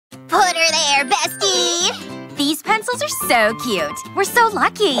there, bestie! These pencils are so cute. We're so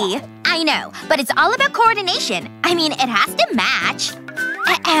lucky. I know, but it's all about coordination. I mean, it has to match.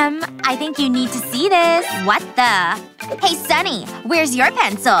 I think you need to see this. What the? Hey, Sunny, where's your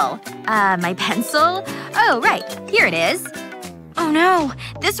pencil? My pencil? Oh, right. Here it is. Oh no.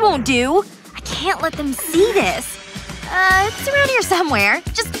 This won't do. I can't let them see this. It's around here somewhere.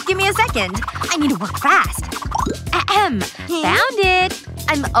 Just give me a second. I need to work fast. Found it.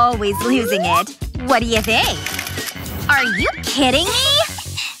 I'm always losing it. What do you think? Are you kidding me?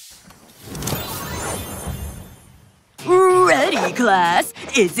 Ready, class.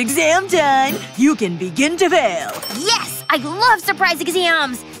 It's exam time. You can begin to fail. Yes! I love surprise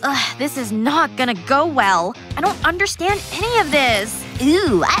exams! Ugh, this is not gonna go well. I don't understand any of this.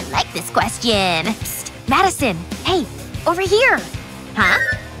 Ooh, I like this question. Psst. Madison! Hey! Over here! Huh?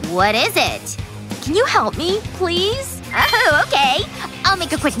 What is it? Can you help me, please? Oh, okay. I'll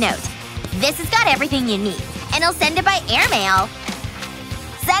make a quick note. This has got everything you need. And I'll send it by airmail.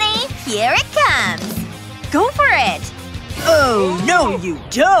 Sunny, here it comes. Go for it! Oh, no you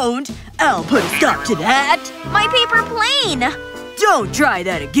don't! I'll put a stop to that! My paper plane! Don't try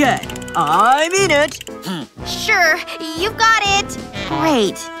that again. I mean it. Sure, you've got it.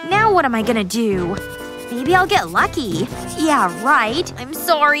 Great. Now what am I gonna do? Maybe I'll get lucky. Yeah, right. I'm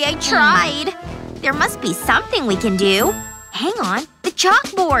sorry I tried. There must be something we can do. Hang on. The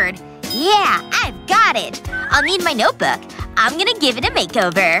chalkboard. Yeah, I've got it. I'll need my notebook. I'm gonna give it a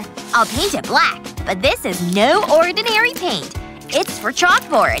makeover. I'll paint it black. But this is no ordinary paint. It's for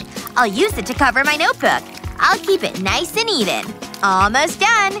chalkboard. I'll use it to cover my notebook. I'll keep it nice and even. Almost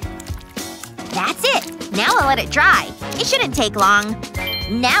done. That's it. Now I'll let it dry. It shouldn't take long.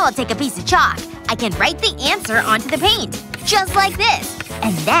 Now I'll take a piece of chalk. I can write the answer onto the paint. Just like this.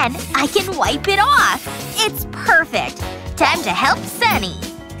 And then I can wipe it off. It's perfect. Time to help Sunny.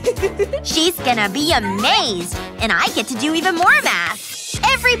 She's gonna be amazed. And I get to do even more math.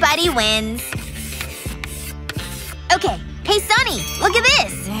 Everybody wins. Okay. Hey, Sunny! Look at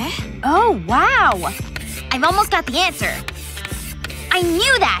this! Oh, wow! I've almost got the answer. I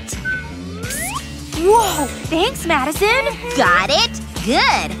knew that! Psst. Whoa! Thanks, Madison! Got it?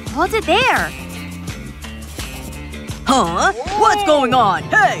 Good. Hold it there. Huh? What's going on?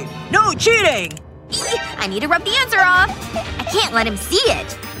 Hey! No cheating! I need to rub the answer off. I can't let him see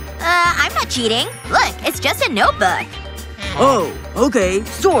it. I'm not cheating. Look, it's just a notebook. Oh, okay.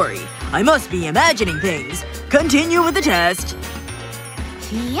 Sorry. I must be imagining things. Continue with the test.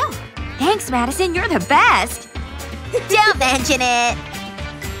 Yeah. Thanks, Madison. You're the best. Don't mention it.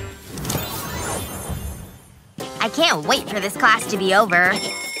 I can't wait for this class to be over.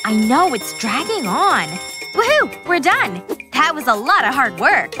 I know, it's dragging on. Woohoo! We're done. That was a lot of hard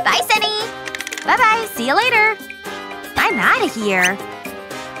work. Bye, Sunny. Bye-bye. See you later. I'm out of here.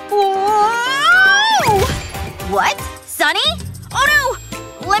 Whoa! What? Sunny? Oh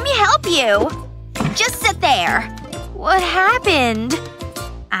no! Let me help you. Just sit there. What happened?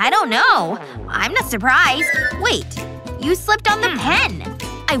 I don't know. I'm not surprised. Wait. You slipped on the pen.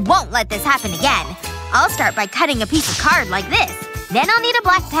 I won't let this happen again. I'll start by cutting a piece of card like this. Then I'll need a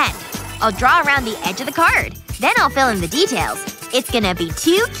black pen. I'll draw around the edge of the card. Then I'll fill in the details. It's gonna be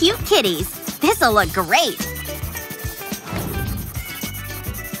 2 cute kitties. This'll look great.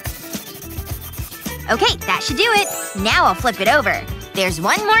 Okay, that should do it. Now I'll flip it over. There's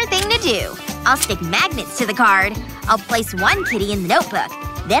one more thing to do. I'll stick magnets to the card. I'll place one kitty in the notebook.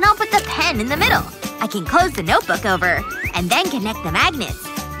 Then I'll put the pen in the middle. I can close the notebook over. And then connect the magnets.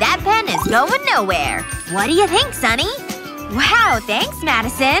 That pen is going nowhere. What do you think, Sunny? Wow, thanks,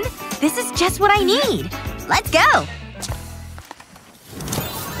 Madison. This is just what I need. Let's go.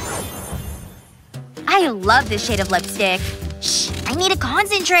 I love this shade of lipstick. Shh, I need to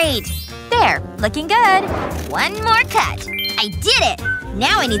concentrate. There, looking good. One more cut. I did it!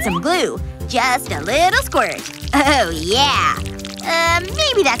 Now I need some glue. Just a little squirt. Oh, yeah.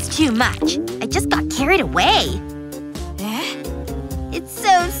 Maybe that's too much. I just got carried away. It's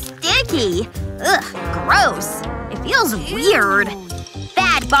so sticky. Ugh, gross. It feels weird.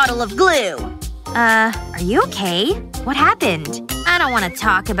 Bad bottle of glue. Are you okay? What happened? I don't want to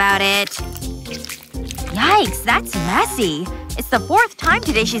talk about it. Yikes, that's messy. It's the 4th time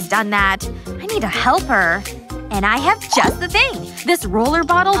today she's done that. I need to help her. And I have just the thing. This roller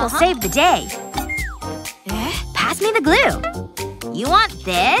bottle will save the day. Pass me the glue. You want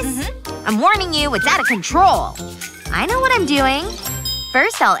this? I'm warning you, it's out of control. I know what I'm doing.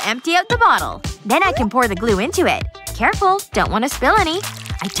 First I'll empty out the bottle. Then I can pour the glue into it. Careful, don't want to spill any.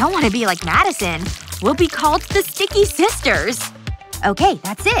 I don't want to be like Madison. We'll be called the Sticky Sisters. Okay,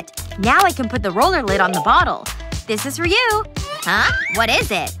 that's it. Now I can put the roller lid on the bottle. This is for you. Huh? What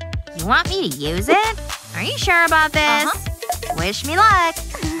is it? You want me to use it? Are you sure about this? Wish me luck.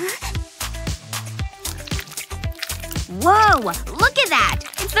 Whoa! Look at that!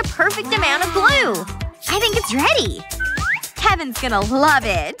 It's the perfect amount of glue! I think it's ready! Kevin's gonna love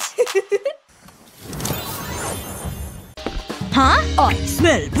it. Huh? I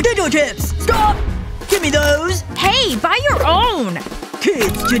smell potato chips! Stop! Give me those! Hey, buy your own!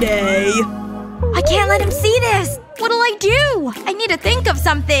 Kids today. I can't let him see this! What'll I do? I need to think of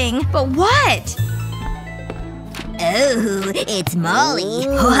something. But what? Oh, it's Molly.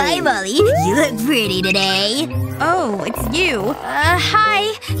 Oh, hi, Molly. You look pretty today. Oh, it's you.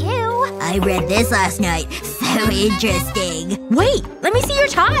 Hi. You. I read this last night. So interesting. Wait, let me see your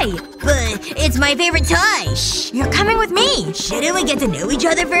tie. But it's my favorite tie. Shh, you're coming with me. Shouldn't we get to know each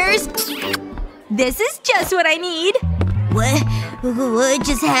other first? This is just what I need. What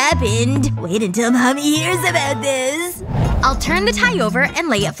just happened? Wait until Mommy hears about this. I'll turn the tie over and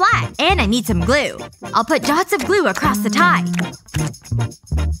lay it flat. And I need some glue. I'll put dots of glue across the tie.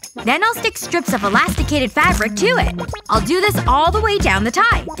 Then I'll stick strips of elasticated fabric to it. I'll do this all the way down the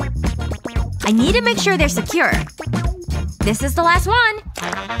tie. I need to make sure they're secure. This is the last one.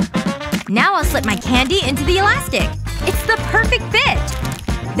 Now I'll slip my candy into the elastic. It's the perfect fit!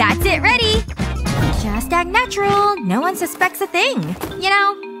 That's it, ready! Just act natural. No one suspects a thing. You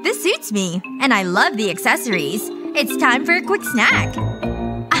know, this suits me. And I love the accessories. It's time for a quick snack.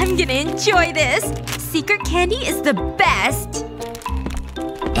 I'm gonna enjoy this. Secret candy is the best.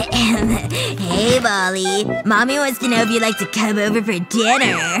 Hey, Molly. Mommy wants to know if you'd like to come over for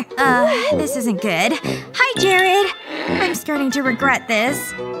dinner. This isn't good. Hi, Jared. I'm starting to regret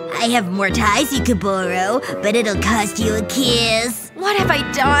this. I have more ties you could borrow, but it'll cost you a kiss. What have I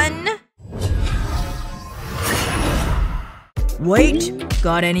done? Wait.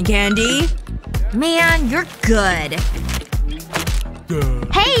 Got any candy? Man, you're good.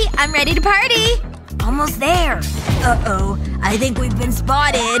 Hey, I'm ready to party! Almost there. Uh-oh. I think we've been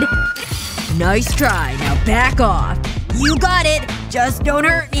spotted. Nice try. Now back off. You got it. Just don't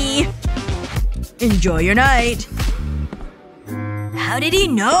hurt me. Enjoy your night. How did he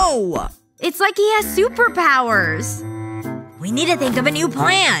know? It's like he has superpowers. We need to think of a new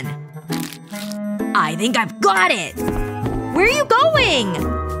plan. I think I've got it. Where are you going?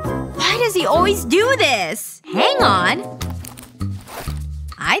 Why does he always do this? Hang on.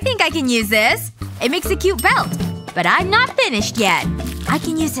 I think I can use this. It makes a cute belt. But I'm not finished yet. I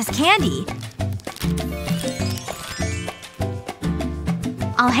can use this candy.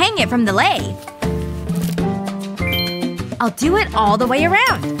 I'll hang it from the lei. I'll do it all the way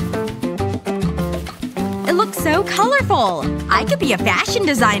around. It looks so colorful. I could be a fashion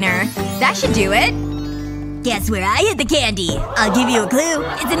designer. That should do it. Guess where I hid the candy? I'll give you a clue.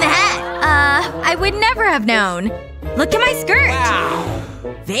 It's in the hat. I would never have known. Look at my skirt. Wow.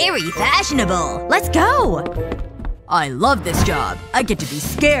 Very fashionable. Let's go. I love this job. I get to be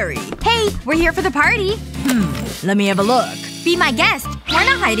scary. Hey, we're here for the party. Let me have a look. Be my guest. We're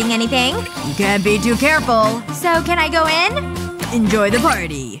not hiding anything. You can't be too careful. So, can I go in? Enjoy the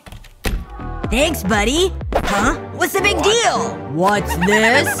party. Thanks, buddy. Huh? What's the big deal? What's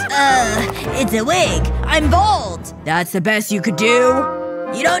this? It's a wig. I'm bald. That's the best you could do?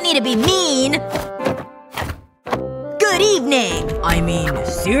 You don't need to be mean. Good evening. I mean,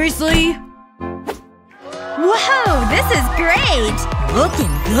 seriously? Whoa, this is great! Looking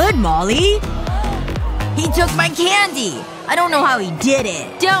good, Molly. He took my candy. I don't know how he did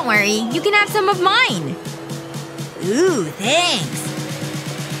it. Don't worry, you can have some of mine. Ooh, thanks.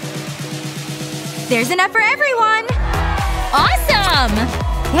 There's enough for everyone! Awesome!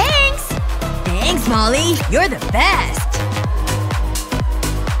 Thanks! Thanks, Molly. You're the best.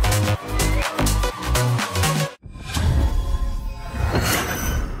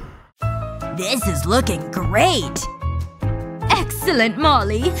 This is looking great. Excellent,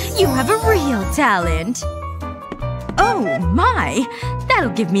 Molly. You have a real talent. Oh, my.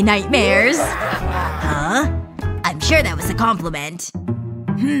 That'll give me nightmares. Huh? I'm sure that was a compliment.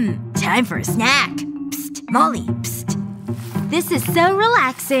 Time for a snack. Psst, Molly, psst. This is so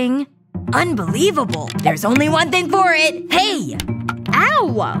relaxing. Unbelievable. There's only one thing for it. Hey! Ow!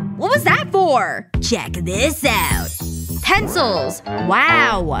 What was that for? Check this out. Pencils.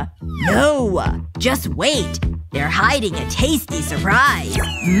 Wow. No. Just wait. They're hiding a tasty surprise.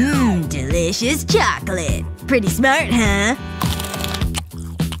 Delicious chocolate. Pretty smart, huh?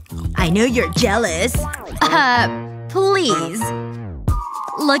 I know you're jealous. Please.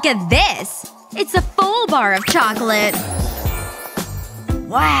 Look at this. It's a full bar of chocolate.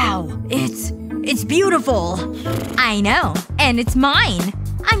 Wow. It's beautiful. I know. And it's mine.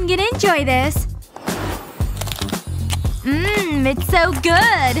 I'm gonna enjoy this. It's so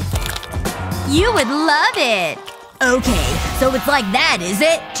good. You would love it. Okay, so it's like that, is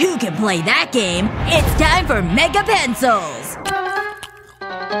it? Two can play that game. It's time for Mega Pencils!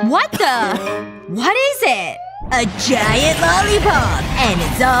 What the? What is it? A giant lollipop! And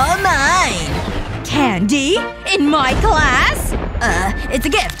it's all mine! Candy? In my class? It's a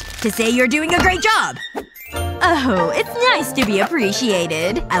gift. To say you're doing a great job. Oh, it's nice to be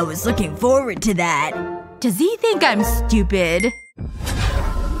appreciated. I was looking forward to that. Does he think I'm stupid?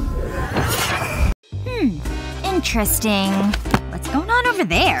 Interesting. What's going on over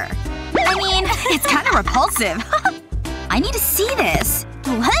there? I mean, it's kind of repulsive. I need to see this.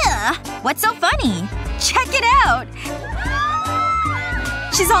 What's so funny? Check it out!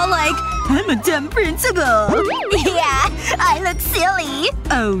 She's all like, I'm a dumb principal. Yeah, I look silly.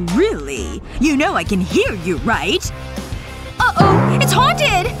 Oh, really? You know I can hear you, right? Uh-oh! It's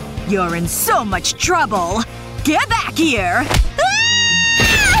haunted! You're in so much trouble. Get back here!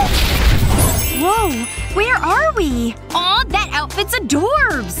 Whoa. Where are we? Aw, that outfit's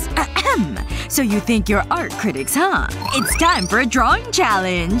adorbs! Ahem. So you think you're art critics, huh? It's time for a drawing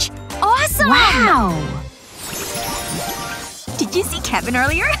challenge. Awesome! Wow! Did you see Kevin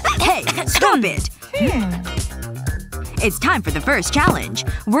earlier? Hey, stop it! It's time for the first challenge.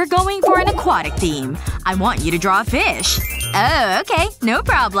 We're going for an aquatic theme. I want you to draw a fish. Oh, okay. No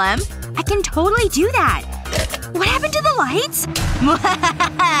problem. I can totally do that. What happened to the lights?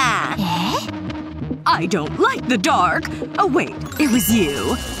 I don't like the dark. Oh wait, it was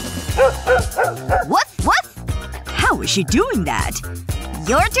you. Woof woof! How is she doing that?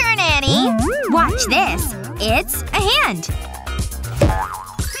 Your turn, Annie. Watch this. It's a hand.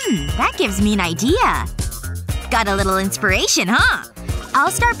 That gives me an idea. Got a little inspiration, huh?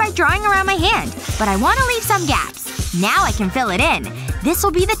 I'll start by drawing around my hand, but I want to leave some gaps. Now I can fill it in. This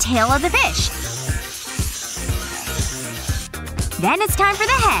will be the tail of the fish. Then it's time for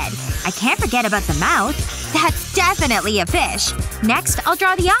the head. I can't forget about the mouth. That's definitely a fish. Next, I'll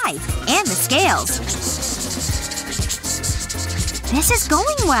draw the eye. And the scales. This is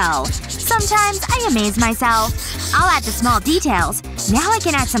going well. Sometimes I amaze myself. I'll add the small details. Now I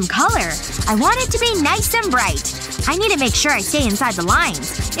can add some color. I want it to be nice and bright. I need to make sure I stay inside the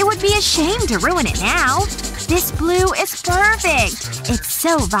lines. It would be a shame to ruin it now. This blue is perfect. It's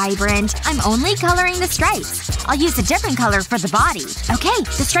so vibrant. I'm only coloring the stripes. I'll use a different color for the body. Okay,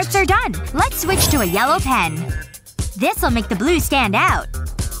 the stripes are done. Let's switch to a yellow pen. This'll make the blue stand out.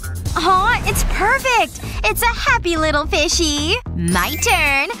 Aw, it's perfect! It's a happy little fishy. My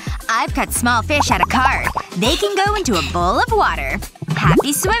turn. I've cut small fish out of card. They can go into a bowl of water.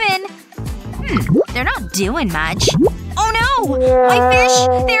 Happy swimming. They're not doing much. Oh no! My fish!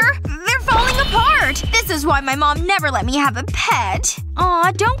 They're falling apart! This is why my mom never let me have a pet.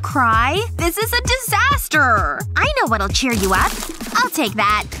 Aw, don't cry. This is a disaster. I know what'll cheer you up. I'll take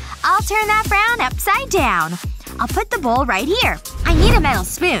that. I'll turn that frown upside down. I'll put the bowl right here. I need a metal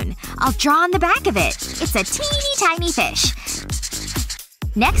spoon. I'll draw on the back of it. It's a teeny tiny fish.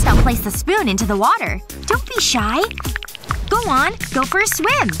 Next, I'll place the spoon into the water. Don't be shy. Go on. Go for a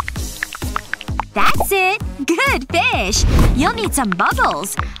swim. That's it. Good fish. You'll need some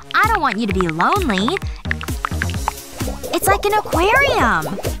bubbles. I don't want you to be lonely. It's like an aquarium.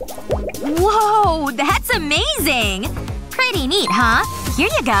 Whoa, that's amazing! Pretty neat, huh? Here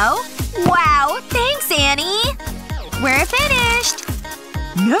you go. Wow, thanks, Annie. We're finished.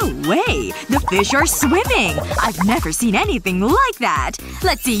 No way! The fish are swimming! I've never seen anything like that.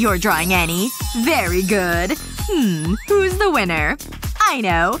 Let's see your drawing, Annie. Very good. Who's the winner? I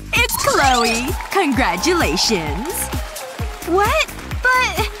know. It's Chloe. Congratulations. What?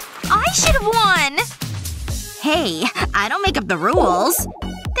 But I should have won. Hey, I don't make up the rules.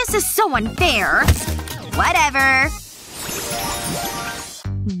 This is so unfair. Whatever.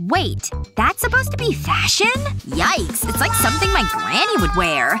 Wait, that's supposed to be fashion? Yikes, it's like something my granny would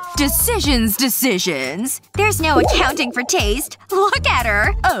wear. Decisions. There's no accounting for taste. Look at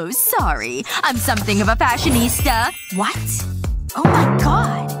her. Oh, sorry. I'm something of a fashionista. What? Oh my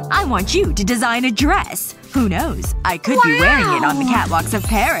god. I want you to design a dress. Who knows? I could be wearing it on the catwalks of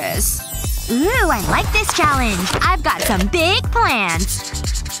Paris. Ooh, I like this challenge. I've got some big plans.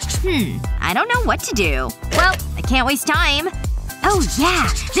 I don't know what to do. Well, I can't waste time. Oh yeah,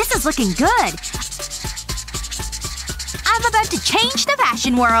 this is looking good. I'm about to change the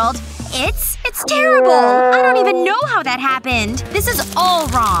fashion world. It's terrible. I don't even know how that happened. This is all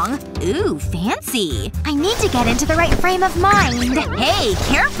wrong. Ooh, fancy. I need to get into the right frame of mind. Hey,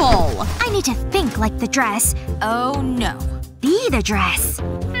 careful! I need to think like the dress. Oh no. Be the dress.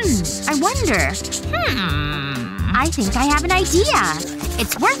 I wonder. I think I have an idea.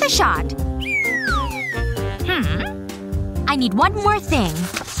 It's worth a shot. I need one more thing.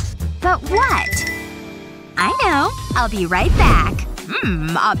 But what? I know. I'll be right back.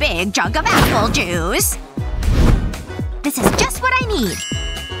 A big jug of apple juice. This is just what I need.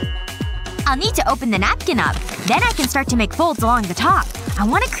 I'll need to open the napkin up. Then I can start to make folds along the top. I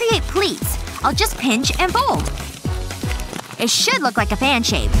want to create pleats. I'll just pinch and fold. It should look like a fan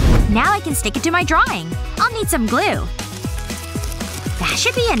shape. Now I can stick it to my drawing. I'll need some glue. That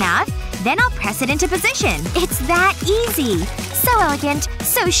should be enough. Then I'll press it into position. It's that easy. So elegant.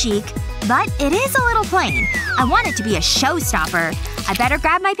 So chic. But it is a little plain. I want it to be a showstopper. I better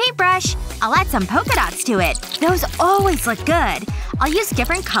grab my paintbrush. I'll add some polka dots to it. Those always look good. I'll use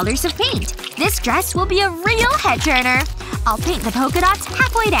different colors of paint. This dress will be a real head-turner. I'll paint the polka dots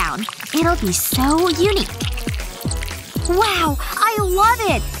halfway down. It'll be so unique. Wow! I love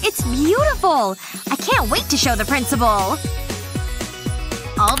it! It's beautiful! I can't wait to show the principal.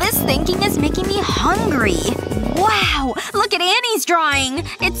 All this thinking is making me hungry. Wow! Look at Annie's drawing!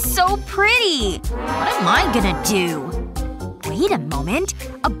 It's so pretty! What am I gonna do? Wait a moment.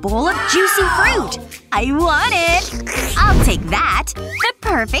 A bowl of juicy fruit! I want it! I'll take that. The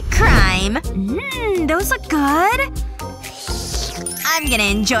perfect crime. Those look good. I'm gonna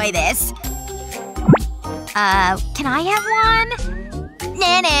enjoy this. Can I have one?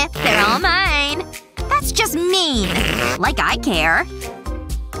 Nah, they're all mine. That's just mean. Like I care.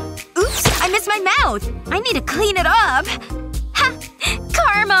 Oops, I missed my mouth. I need to clean it up. Ha!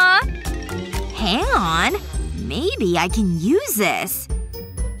 Karma! Hang on. Maybe I can use this.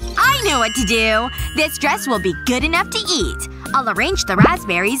 I know what to do! This dress will be good enough to eat. I'll arrange the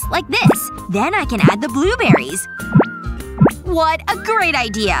raspberries like this. Then I can add the blueberries. What a great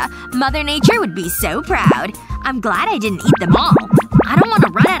idea! Mother Nature would be so proud. I'm glad I didn't eat them all. I don't want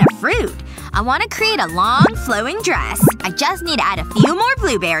to run out of fruit. I want to create a long, flowing dress. I just need to add a few more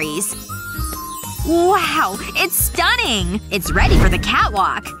blueberries. Wow! It's stunning! It's ready for the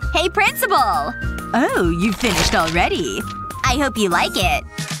catwalk. Hey, principal! Oh, you finished already. I hope you like it.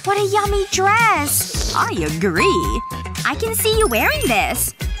 What a yummy dress! I agree. I can see you wearing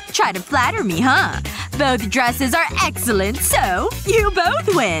this. Try to flatter me, huh? Both dresses are excellent, so you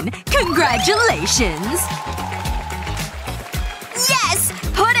both win! Congratulations! Yes!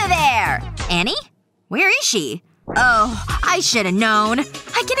 Put her there! Annie? Where is she? Oh, I should've known.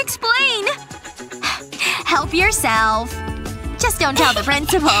 I can explain! Help yourself. Just don't tell the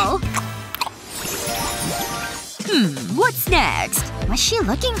principal. What's next? What's she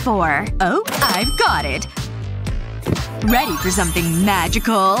looking for? Oh, I've got it. Ready for something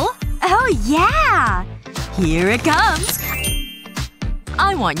magical? Oh, yeah! Here it comes.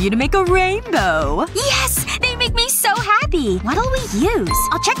 I want you to make a rainbow. Yes! They make me so happy! What'll we use?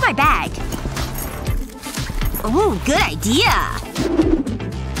 I'll check my bag. Ooh, good idea.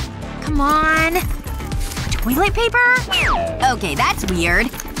 Come on. Toilet paper? Okay, that's weird.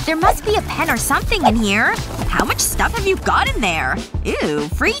 There must be a pen or something in here. How much stuff have you got in there? Ew,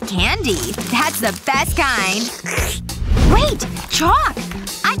 free candy. That's the best kind. Wait! Chalk!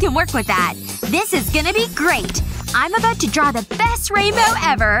 I can work with that. This is gonna be great. I'm about to draw the best rainbow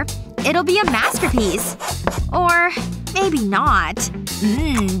ever. It'll be a masterpiece. Or maybe not.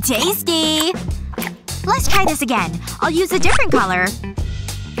 Tasty! Let's try this again. I'll use a different color.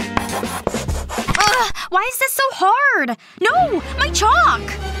 Ugh! Why is this so hard? No! My chalk!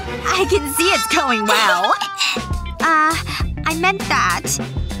 I can see it's going well. I meant that.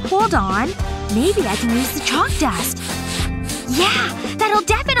 Hold on. Maybe I can use the chalk dust. Yeah! That'll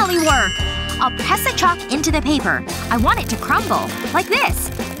definitely work! I'll press the chalk into the paper. I want it to crumble. Like this.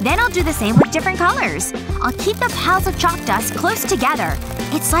 Then I'll do the same with different colors. I'll keep the piles of chalk dust close together.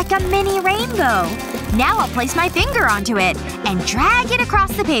 It's like a mini rainbow. Now I'll place my finger onto it and drag it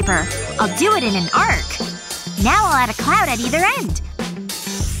across the paper. I'll do it in an arc. Now I'll add a cloud at either end.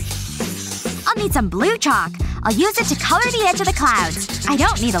 I'll need some blue chalk. I'll use it to color the edge of the clouds. I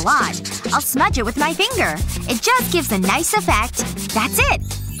don't need a lot. I'll smudge it with my finger. It just gives a nice effect. That's it.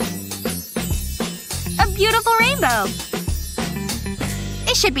 A beautiful rainbow.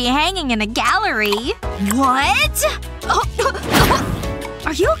 It should be hanging in a gallery. What?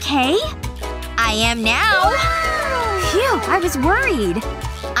 Are you okay? I am now. Phew, I was worried.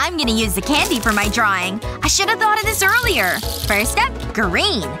 I'm gonna use the candy for my drawing. I should have thought of this earlier. First up,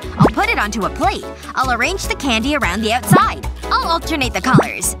 green. I'll put it onto a plate. I'll arrange the candy around the outside. I'll alternate the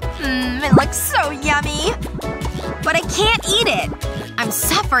colors. It looks so yummy. But I can't eat it. I'm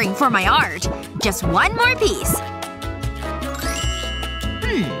suffering for my art. Just one more piece.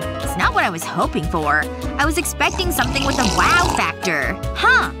 It's not what I was hoping for. I was expecting something with a wow factor.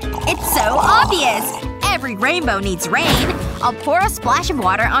 Huh. It's so obvious! Every rainbow needs rain. I'll pour a splash of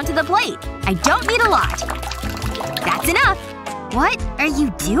water onto the plate. I don't need a lot. That's enough! What are you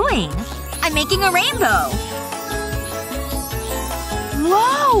doing? I'm making a rainbow!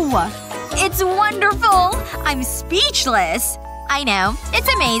 Whoa! It's wonderful! I'm speechless! I know.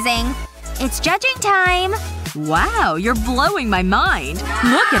 It's amazing. It's judging time. Wow, you're blowing my mind.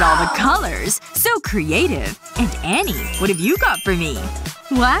 Look at all the colors. So creative. And Annie, what have you got for me?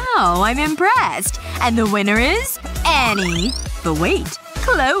 Wow, I'm impressed. And the winner is Annie. But wait.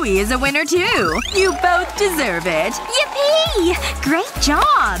 Chloe is a winner too. You both deserve it. Yippee! Great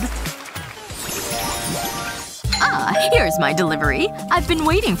job! Ah, here's my delivery. I've been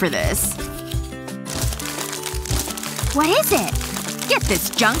waiting for this. What is it? Get this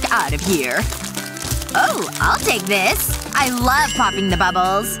junk out of here. Oh, I'll take this. I love popping the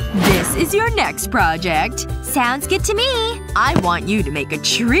bubbles. This is your next project. Sounds good to me. I want you to make a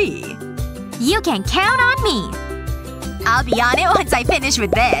tree. You can count on me. I'll be on it once I finish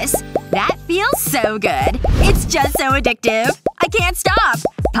with this. That feels so good. It's just so addictive. I can't stop.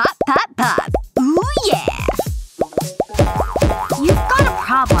 Pop, pop, pop. Ooh yeah. You've got a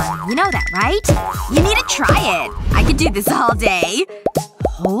problem. You know that, right? You need to try it. I could do this all day.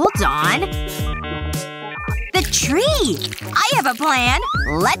 Hold on. The tree! I have a plan.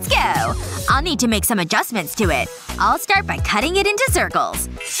 Let's go. I'll need to make some adjustments to it. I'll start by cutting it into circles.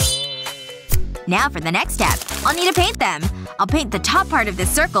 Now for the next step. I'll need to paint them. I'll paint the top part of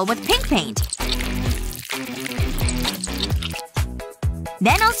this circle with pink paint.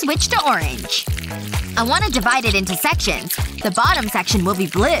 Then I'll switch to orange. I want to divide it into sections. The bottom section will be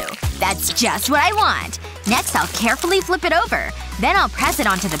blue. That's just what I want. Next I'll carefully flip it over. Then I'll press it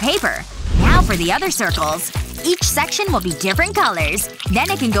onto the paper. Now for the other circles. Each section will be different colors.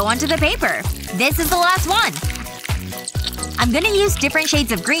 Then it can go onto the paper. This is the last one. I'm gonna use different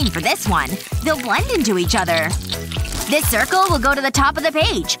shades of green for this one. They'll blend into each other. This circle will go to the top of the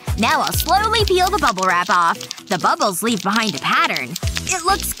page. Now I'll slowly peel the bubble wrap off. The bubbles leave behind a pattern. It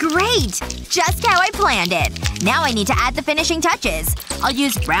looks great! Just how I planned it. Now I need to add the finishing touches. I'll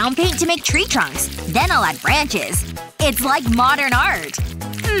use brown paint to make tree trunks. Then I'll add branches. It's like modern art.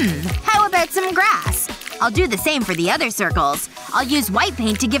 How about some grass? I'll do the same for the other circles. I'll use white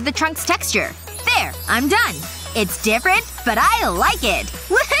paint to give the trunks texture. There! I'm done. It's different, but I like it.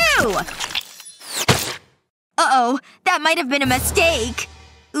 Woohoo! Uh-oh. That might have been a mistake.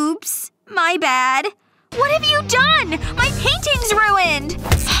 Oops. My bad. What have you done? My painting's ruined!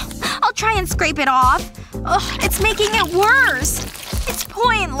 I'll try and scrape it off. Ugh, it's making it worse. It's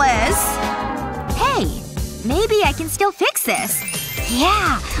pointless. Hey. Maybe I can still fix this.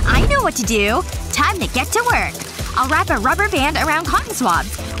 Yeah. I know what to do. Time to get to work. I'll wrap a rubber band around cotton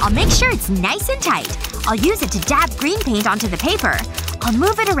swabs. I'll make sure it's nice and tight. I'll use it to dab green paint onto the paper. I'll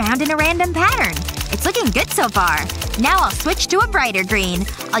move it around in a random pattern. It's looking good so far. Now I'll switch to a brighter green.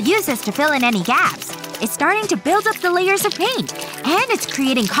 I'll use this to fill in any gaps. It's starting to build up the layers of paint. And it's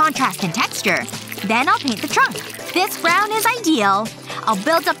creating contrast and texture. Then I'll paint the trunk. This brown is ideal. I'll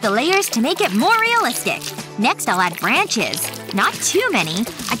build up the layers to make it more realistic. Next I'll add branches. Not too many.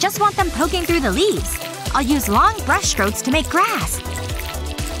 I just want them poking through the leaves. I'll use long brush strokes to make grass.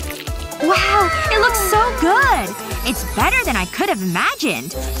 Wow! It looks so good! It's better than I could have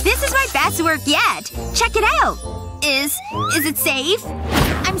imagined. This is my best work yet. Check it out. Is it safe?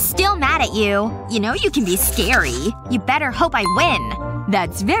 I'm still mad at you. You know you can be scary. You better hope I win.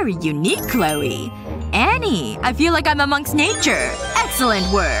 That's very unique, Chloe. Annie, I feel like I'm amongst nature.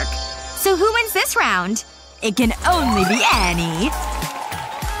 Excellent work. So who wins this round? It can only be Annie.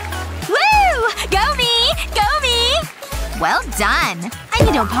 Woo! Go me! Go me! Well done. I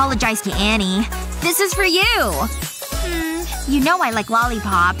need to apologize to Annie. This is for you. You know I like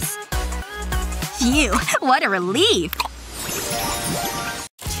lollipops. Phew. What a relief.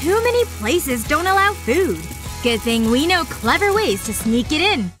 Too many places don't allow food. Good thing we know clever ways to sneak it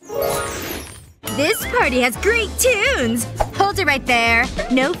in. This party has great tunes! Hold it right there.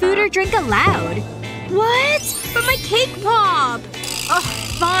 No food or drink allowed. What? But my cake pop! Ugh,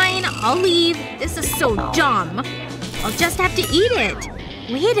 fine. I'll leave. This is so dumb. I'll just have to eat it.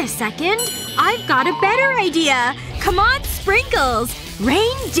 Wait a second. I've got a better idea. Come on, sprinkles!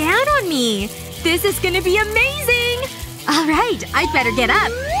 Rain down on me! This is gonna be amazing! Alright, I'd better get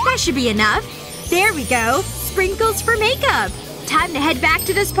up. That should be enough. There we go. Sprinkles for makeup. Time to head back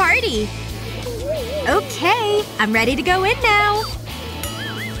to this party. Okay. I'm ready to go in now.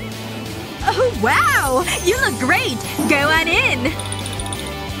 Oh wow! You look great! Go on in!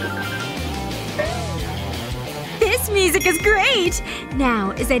 This music is great!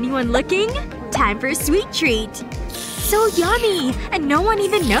 Now, is anyone looking? Time for a sweet treat. So yummy! And no one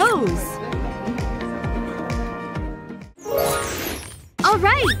even knows.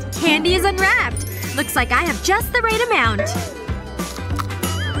 Alright, candy is unwrapped. Looks like I have just the right amount.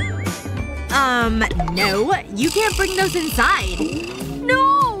 No. You can't bring those inside.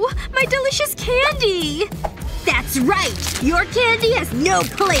 No! My delicious candy! That's right! Your candy has no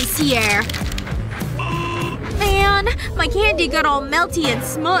place here! Man, my candy got all melty and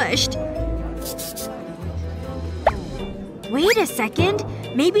smushed. Wait a second.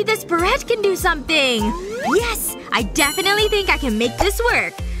 Maybe this barrette can do something. Yes! I definitely think I can make this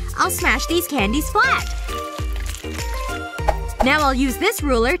work. I'll smash these candies flat. Now I'll use this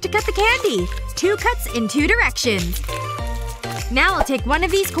ruler to cut the candy. 2 cuts in 2 directions. Now I'll take one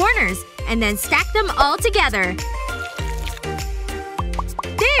of these corners and then stack them all together.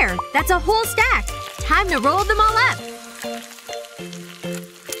 There! That's a whole stack. Time to roll them all up.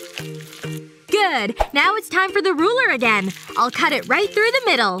 Good. Now it's time for the ruler again. I'll cut it right through the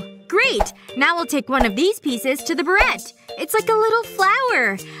middle. Great! Now I'll take one of these pieces to the barrette. It's like a little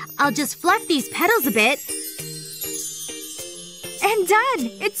flower. I'll just fluff these petals a bit. And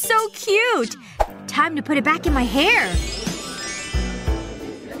done! It's so cute! Time to put it back in my hair.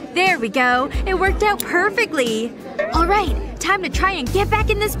 There we go. It worked out perfectly. Alright, time to try and get back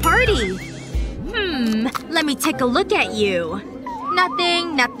in this party. Let me take a look at you.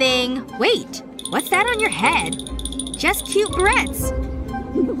 Nothing, nothing. Wait. What's that on your head? Just cute barrettes.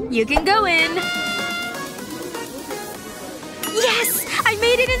 You can go in. Yes! I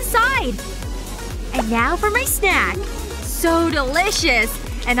made it inside! And now for my snack. So delicious!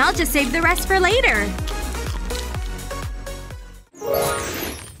 And I'll just save the rest for later.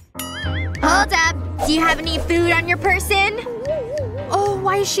 Hold up. Do you have any food on your person? Oh,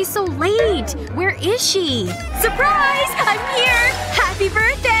 why is she so late? Where is she? Surprise! I'm here! Happy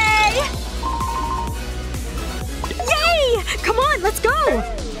birthday! Yay! Come on, let's go!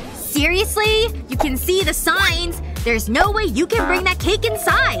 Seriously? You can see the signs. There's no way you can bring that cake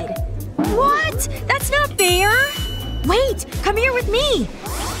inside. What? That's not fair! Wait! Come here with me!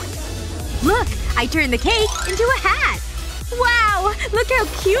 Look! I turned the cake into a hat! Wow! Look how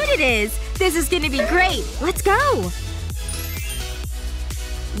cute it is! This is gonna be great! Let's go!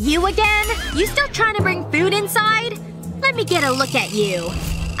 You again? You still trying to bring food inside? Let me get a look at you.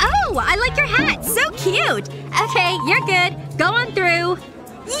 Oh! I like your hat! So cute! Okay, you're good. Go on through.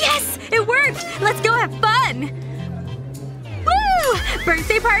 Yes! It worked! Let's go have fun! Woo!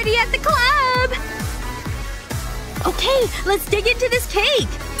 Birthday party at the club! Okay, let's dig into this cake!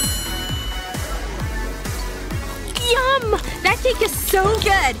 Yum! That cake is so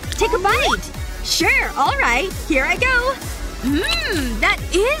good! Take a bite! Sure, alright. Here I go. That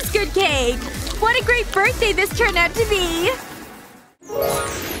is good cake! What a great birthday this turned out to be!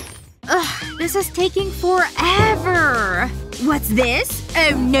 Ugh, this is taking forever. What's this?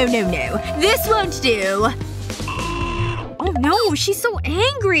 Oh, no, no, no. This won't do. Oh no, she's so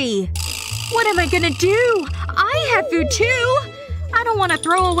angry. What am I gonna do? I have food too! I don't want to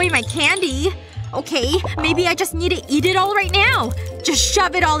throw away my candy. Okay, maybe I just need to eat it all right now. Just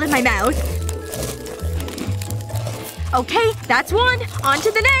shove it all in my mouth. Okay, that's one. On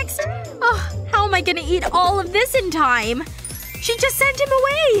to the next. Oh, how am I gonna eat all of this in time? She just sent him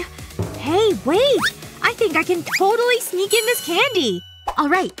away! Hey, wait! I think I can totally sneak in this candy!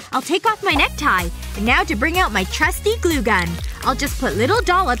 Alright, I'll take off my necktie. And now to bring out my trusty glue gun. I'll just put little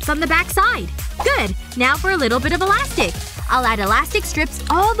dollops on the back side. Good! Now for a little bit of elastic. I'll add elastic strips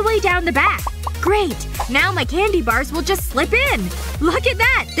all the way down the back. Great! Now my candy bars will just slip in. Look at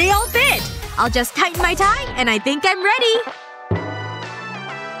that! They all fit! I'll just tighten my tie, and I think I'm ready.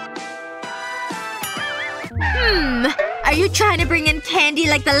 Are you trying to bring in candy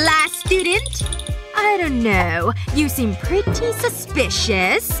like the last student? I don't know. You seem pretty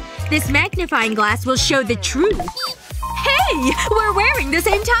suspicious. This magnifying glass will show the truth. Hey! We're wearing the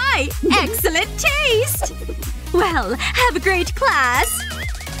same tie! Excellent taste! Well, have a great class.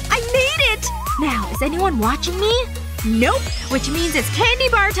 I made it! Now, is anyone watching me? Nope! Which means it's candy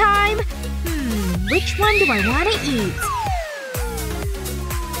bar time! Which one do I want to eat?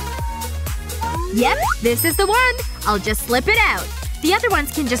 Yep, this is the one. I'll just slip it out. The other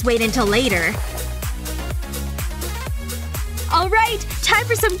ones can just wait until later. Alright, time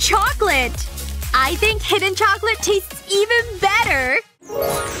for some chocolate! I think hidden chocolate tastes even better!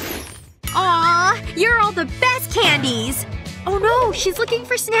 Aw, you're all the best candies! Oh no, she's looking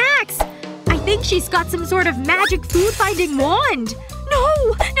for snacks! I think she's got some sort of magic food-finding wand!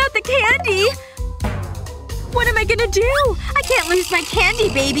 No! Not the candy! What am I gonna do? I can't lose my candy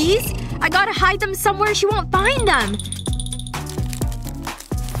babies! I gotta hide them somewhere she won't find them.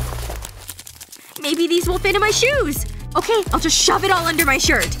 Maybe these will fit in my shoes. Okay, I'll just shove it all under my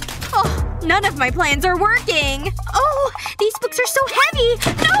shirt. Oh, none of my plans are working. Oh, these books are so heavy!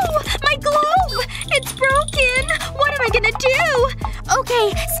 No! My My globe! It's broken! What am I gonna do?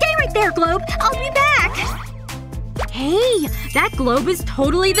 Okay, stay right there, globe. I'll be back. Hey! That globe is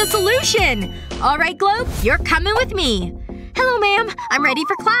totally the solution! Alright, globe. You're coming with me. Hello, ma'am. I'm ready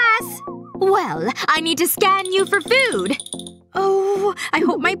for class. Well, I need to scan you for food. Oh, I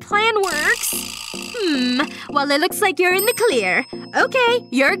hope my plan works. Well, it looks like you're in the clear. Okay,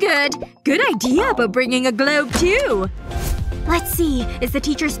 you're good. Good idea about bringing a globe, too. Let's see. Is the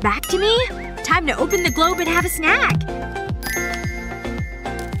teacher's back to me? Time to open the globe and have a snack.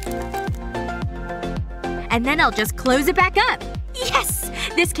 And then I'll just close it back up. Yes!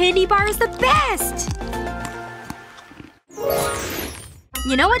 This candy bar is the best!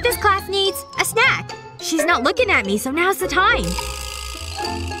 You know what this class needs? A snack. She's not looking at me, so now's the time.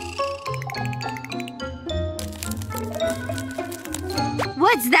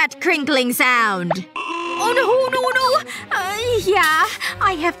 What's that crinkling sound? Oh no. Yeah.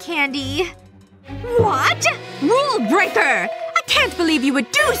 I have candy. What? Rule breaker! I can't believe you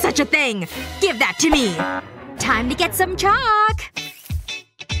would do such a thing! Give that to me. Time to get some chalk.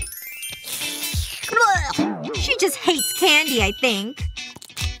 Ugh. She just hates candy, I think.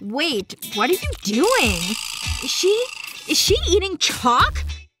 Wait, what are you doing? Is she eating chalk?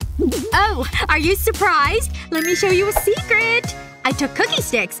 Oh, are you surprised? Let me show you a secret. I took cookie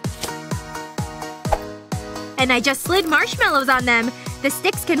sticks. And I just slid marshmallows on them. The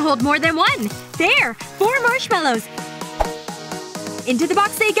sticks can hold more than one. There! 4 marshmallows. Into the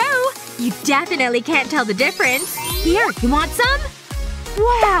box they go. You definitely can't tell the difference. Here, you want some?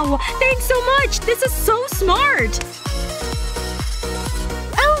 Wow! Thanks so much! This is so smart!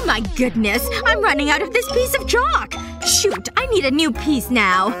 Oh my goodness! I'm running out of this piece of chalk! Shoot! I need a new piece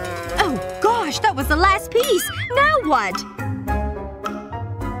now. Oh gosh, that was the last piece! Now what?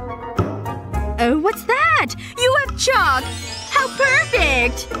 Oh, what's that? You have chalk! How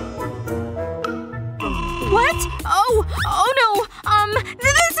perfect! What? Oh no!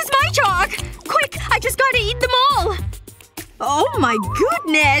 This is my chalk! Quick! I just gotta eat them all! Oh my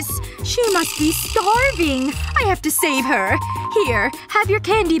goodness! She must be starving. I have to save her. Here, have your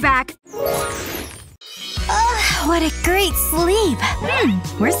candy back. What a great sleep.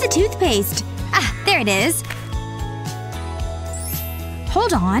 Where's the toothpaste? Ah, there it is.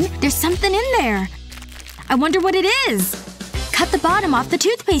 Hold on. There's something in there. I wonder what it is. Cut the bottom off the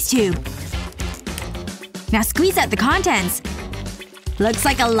toothpaste tube. Now squeeze out the contents. Looks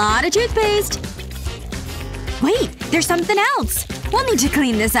like a lot of toothpaste. Wait, there's something else. We'll need to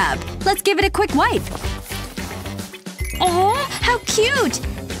clean this up. Let's give it a quick wipe. Aw, how cute!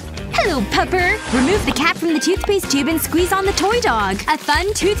 Hello, pupper! Remove the cap from the toothpaste tube and squeeze on the toy dog. A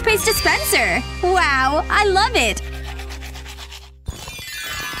fun toothpaste dispenser! Wow, I love it!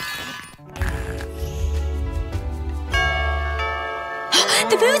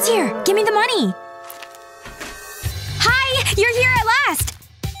 The food's here! Give me the money! Hi! You're here at last!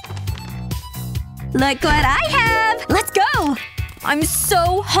 Look what I have! Let's go! I'm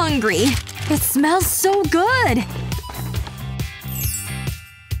so hungry. It smells so good.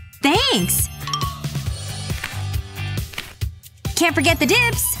 Thanks! Can't forget the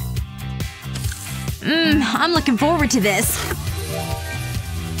dips. I'm looking forward to this.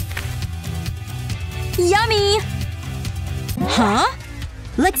 Yummy! Huh?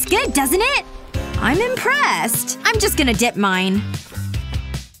 Looks good, doesn't it? I'm impressed. I'm just gonna dip mine.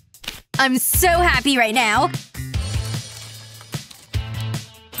 I'm so happy right now.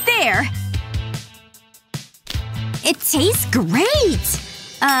 There. It tastes great!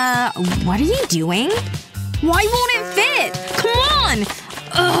 What are you doing? Why won't it fit? Come on!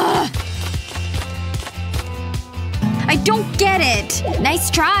 Ugh! I don't get it. Nice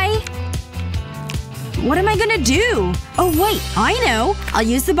try. What am I gonna do? Oh wait, I know. I'll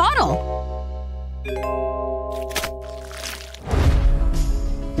use the bottle.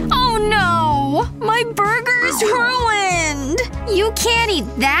 Oh no! My burger's ruined! You can't eat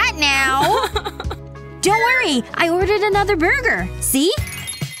that now! Don't worry, I ordered another burger. See?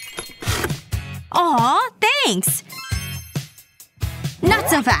 Aw, thanks! Not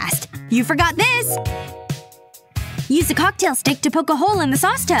so fast. You forgot this. Use a cocktail stick to poke a hole in the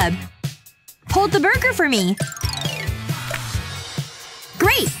sauce tub. Hold the burger for me.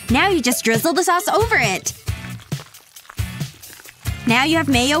 Great! Now you just drizzle the sauce over it. Now you have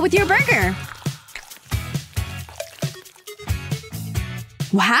mayo with your burger.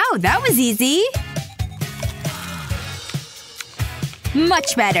 Wow, that was easy.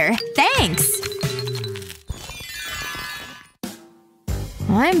 Much better. Thanks.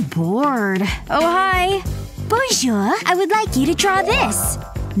 I'm bored. Oh, hi. Bonjour. I would like you to draw this.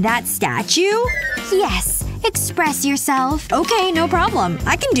 That statue? Yes. Express yourself. Okay, no problem.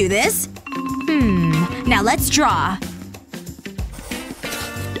 I can do this. Now let's draw.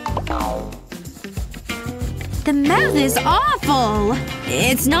 The mouth is awful.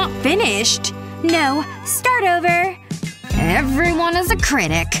 It's not finished. No. Start over. Everyone is a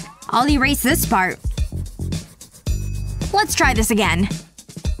critic. I'll erase this part. Let's try this again.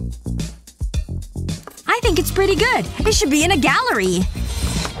 I think it's pretty good. It should be in a gallery.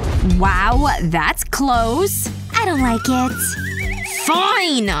 Wow, that's close. I don't like it.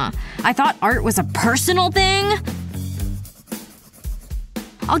 Fine! I thought art was a personal thing.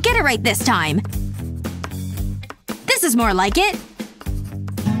 I'll get it right this time. This is more like it.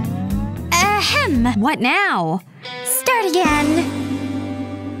 Ahem. What now? Start again.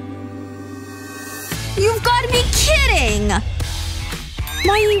 You've gotta be kidding!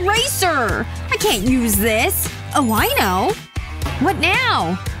 My eraser! I can't use this. Oh, I know. What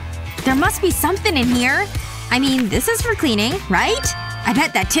now? There must be something in here. I mean, this is for cleaning, right? I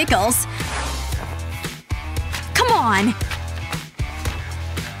bet that tickles. Come on!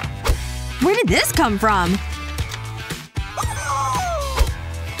 Where did this come from?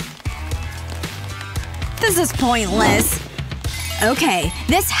 This is pointless. Okay,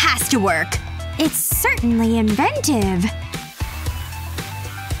 this has to work. It's certainly inventive.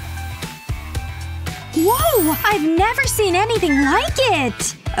 Whoa! I've never seen anything like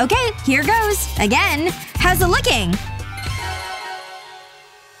it! Okay, here goes. Again. How's it looking?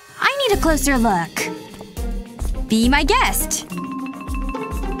 I need a closer look. Be my guest.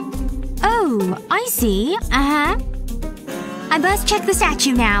 Oh, I see. Uh-huh. I must check the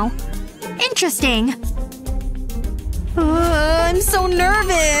statue now. Interesting. I'm so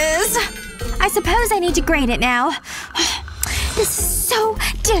nervous. I suppose I need to grade it now. This is so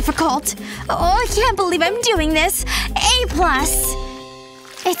difficult. Oh, I can't believe I'm doing this. A+.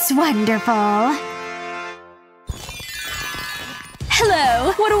 It's wonderful.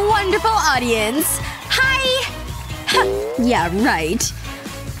 Hello. What a wonderful audience. Hi! Yeah, right.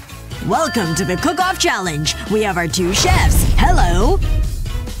 Welcome to the cook-off challenge. We have our 2 chefs. Hello.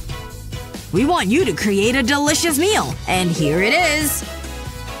 We want you to create a delicious meal. And here it is.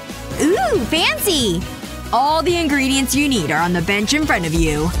 Ooh, fancy! All the ingredients you need are on the bench in front of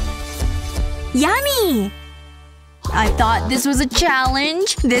you. Yummy! I thought this was a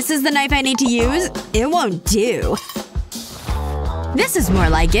challenge. This is the knife I need to use. It won't do. This is more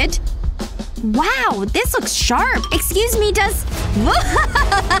like it. Wow, this looks sharp. Excuse me, does…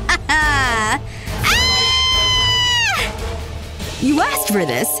 Ah! You asked for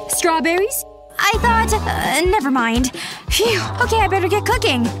this. Strawberries? I thought… never mind. Phew. Okay, I better get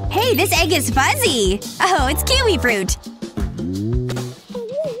cooking. Hey, this egg is fuzzy. Oh, it's kiwi fruit.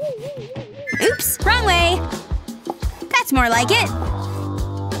 Oops, wrong way. That's more like it.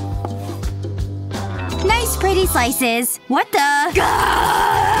 Nice pretty slices. What the…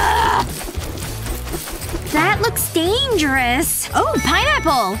 Gah! That looks dangerous. Oh,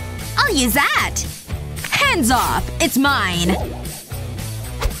 pineapple. I'll use that. Hands off! It's mine!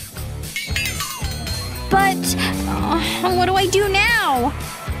 But… what do I do now?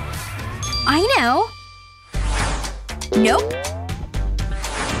 I know. Nope.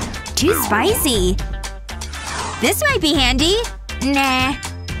 Too spicy. This might be handy. Nah.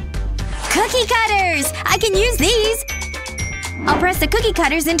 Cookie cutters! I can use these! I'll press the cookie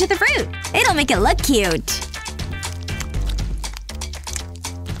cutters into the fruit. It'll make it look cute.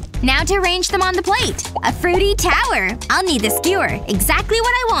 Now to arrange them on the plate. A fruity tower. I'll need the skewer. Exactly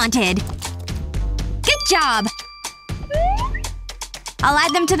what I wanted. Good job! I'll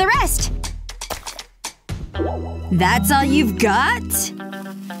add them to the rest. That's all you've got?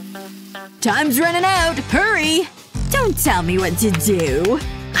 Time's running out. Hurry! Don't tell me what to do.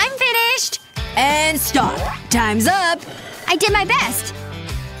 I'm finished! And stop. Time's up. I did my best.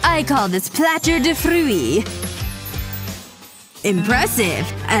 I call this platter de fruits. Impressive,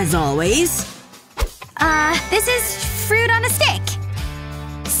 as always. This is fruit on a stick.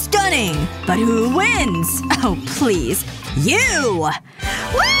 Stunning! But who wins? Oh, please. You!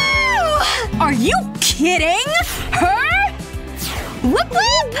 Woo! Are you kidding? Her? Whoop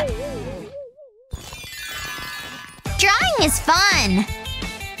whoop! Drawing is fun.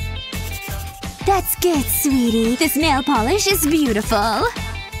 That's good, sweetie. This nail polish is beautiful.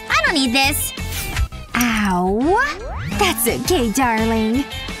 I don't need this. Ow. That's okay, darling.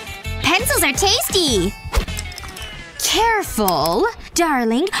 Pencils are tasty. Careful.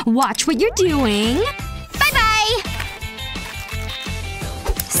 Darling, watch what you're doing. Bye-bye!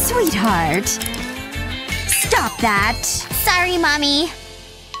 Sweetheart. Stop that. Sorry, Mommy.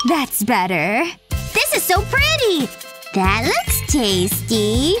 That's better. This is so pretty! That looks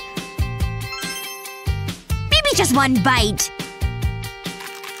tasty. me just one bite.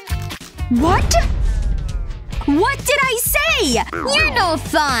 What? What did I say? You're no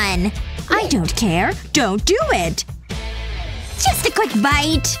fun. I don't care. Don't do it. Just a quick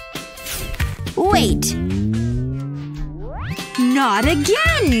bite. Wait. Not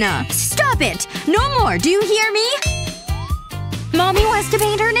again! Stop it! No more, do you hear me? Mommy wants to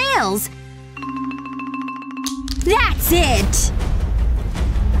paint her nails. That's it.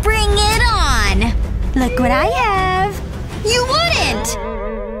 Bring it on. Look what I have. You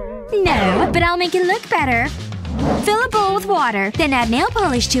wouldn't. No, but I'll make it look better. Fill a bowl with water, then add nail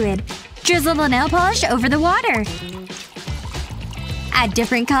polish to it. Drizzle the nail polish over the water. Add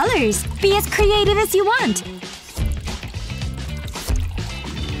different colors. Be as creative as you want.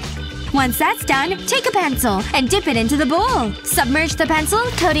 Once that's done, take a pencil and dip it into the bowl. Submerge the pencil,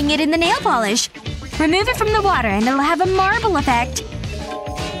 coating it in the nail polish. Remove it from the water and it'll have a marble effect.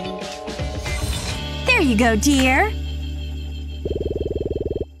 There you go, dear.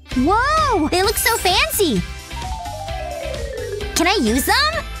 Whoa! They look so fancy. Can I use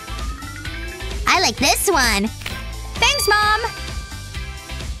them? I like this one. Thanks, Mom!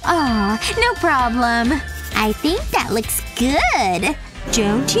 Aw, no problem. I think that looks good.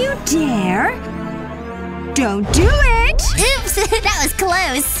 Don't you dare. Don't do it! Oops, that was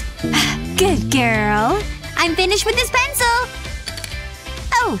close. Good girl. I'm finished with this pencil.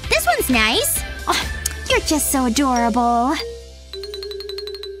 Oh, this one's nice. Oh, you're just so adorable.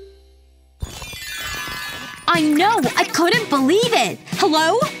 I know! I couldn't believe it!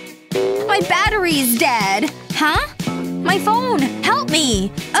 Hello? My battery's dead. Huh? My phone! Help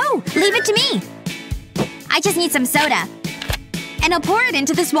me! Oh, leave it to me. I just need some soda. And I'll pour it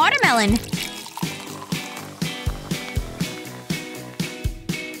into this watermelon.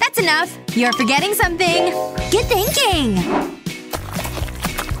 That's enough. You're forgetting something. Good thinking!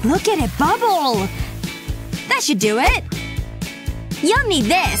 Look at it bubble! That should do it. You'll need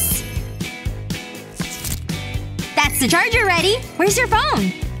this. That's the charger ready. Where's your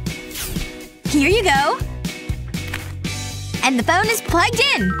phone? Here you go. And the phone is plugged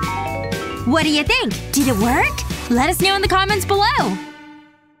in. What do you think? Did it work? Let us know in the comments below.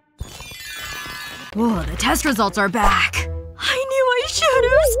 Oh, the test results are back. I knew I should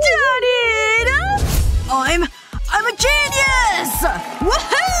have done it! I'm a genius!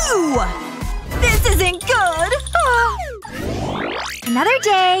 Woohoo! This isn't good! Another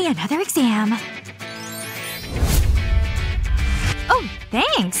day, another exam. Oh,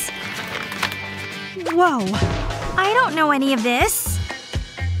 thanks. Whoa. I don't know any of this.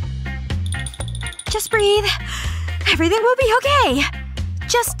 Just breathe. Everything will be okay.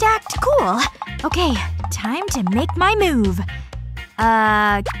 Just act cool. Okay, time to make my move.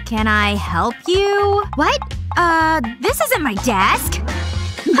 Can I help you? What? This isn't my desk.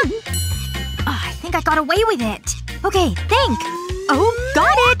 I think I got away with it. Okay, think. Oh,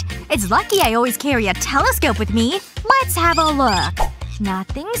 got it! It's lucky I always carry a telescope with me. Let's have a look.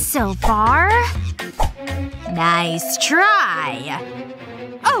 Nothing so far. Nice try.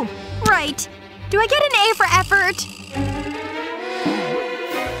 Oh, right. Do I get an A for effort?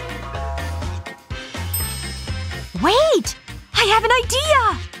 Wait! I have an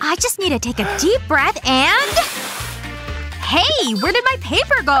idea! I just need to take a deep breath and… Hey! Where did my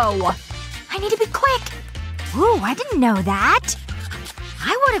paper go? I need to be quick. Ooh, I didn't know that.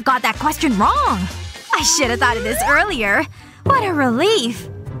 I would have got that question wrong. I should have thought of this earlier. What a relief.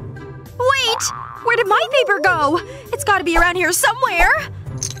 Wait! Where did my paper go? It's gotta be around here somewhere.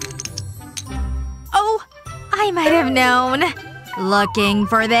 Oh, I might have known. Looking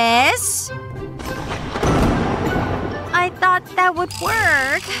for this? I thought that would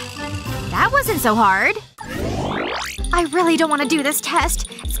work. That wasn't so hard. I really don't want to do this test.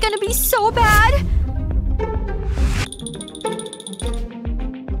 It's gonna be so bad.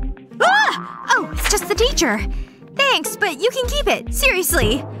 Ah! Oh, it's just the teacher. Thanks, but you can keep it.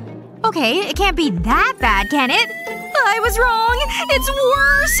 Seriously. Okay, it can't be that bad, can it? I was wrong. It's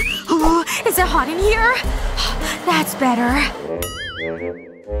worse. Oh, is it hot in here? That's better.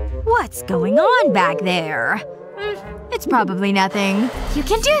 What's going on back there? It's probably nothing. You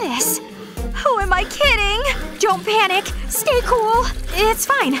can do this. Who am I kidding? Don't panic. Stay cool. It's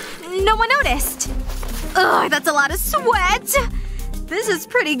fine. No one noticed. Ugh, that's a lot of sweat. This is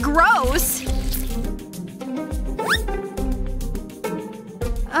pretty gross.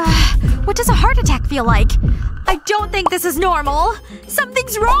 What does a heart attack feel like? I don't think this is normal.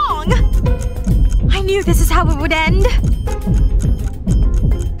 Something's wrong! I knew this is how it would end.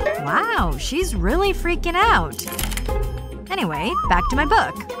 Wow, she's really freaking out. Anyway, back to my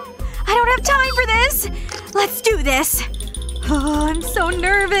book. I don't have time for this! Let's do this! Oh, I'm so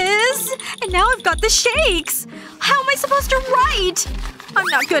nervous. And now I've got the shakes. How am I supposed to write? I'm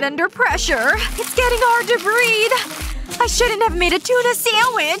not good under pressure. It's getting hard to breathe. I shouldn't have made a tuna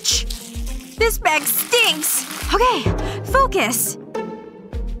sandwich. This bag stinks. Okay. Focus.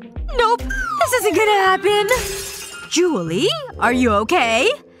 Nope. This isn't gonna happen. Julie? Are you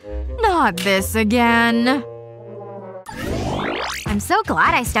okay? Not this again. I'm so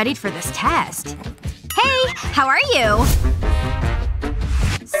glad I studied for this test. Hey! How are you?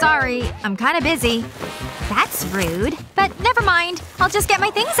 Sorry, I'm kinda busy. That's rude. But never mind. I'll just get my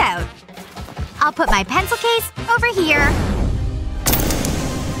things out. I'll put my pencil case over here.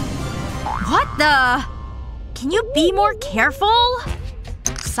 What the… Can you be more careful?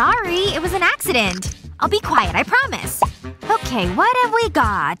 Sorry, it was an accident. I'll be quiet, I promise. Okay, what have we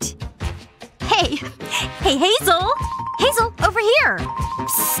got? Hey. Hey, Hazel! Hazel, over here!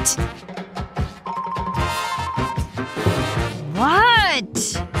 Psst.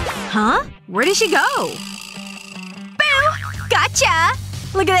 What? Huh? Where did she go? Boo! Gotcha!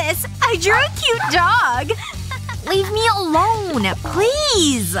 Look at this. I drew a cute dog! Leave me alone,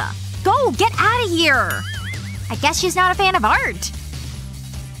 please! Go, get out of here! I guess she's not a fan of art.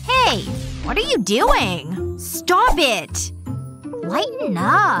 Hey, what are you doing? Stop it! Lighten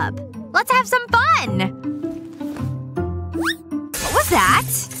up. Let's have some fun! What was that?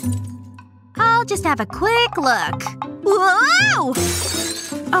 I'll just have a quick look. Whoa!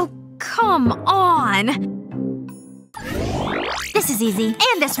 Oh, come on. This is easy.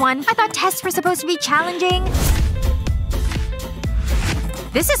 And this one. I thought tests were supposed to be challenging.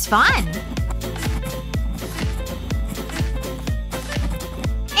 This is fun.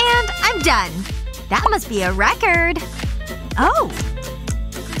 And I'm done. That must be a record. Oh.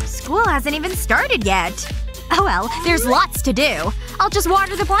 School hasn't even started yet. Oh well, there's lots to do. I'll just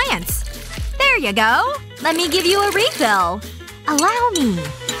water the plants. There you go. Let me give you a refill. Allow me.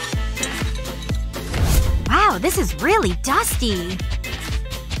 Wow, this is really dusty.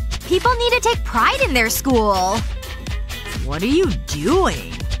 People need to take pride in their school. What are you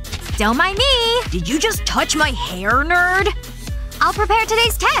doing? Don't mind me. Did you just touch my hair, nerd? I'll prepare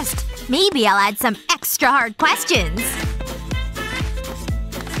today's test. Maybe I'll add some extra hard questions.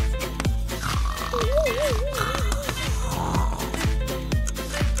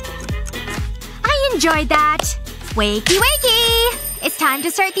 I enjoyed that. Wakey wakey! It's time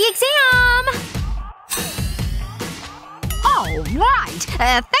to start the exam! Alright.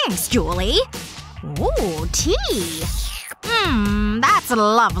 Thanks, Julie. Ooh, tea. That's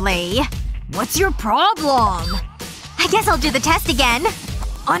lovely. What's your problem? I guess I'll do the test again.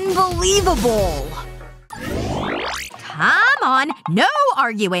 Unbelievable. Come on. No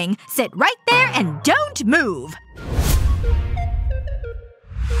arguing. Sit right there and don't move.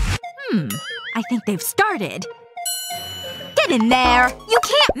 I think they've started. Get in there! You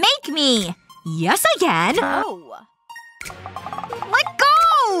can't make me! Yes, I can. Oh. Let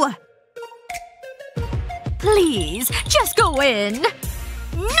go! Please, just go in.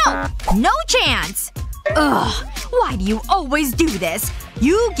 No! No chance! Ugh. Why do you always do this?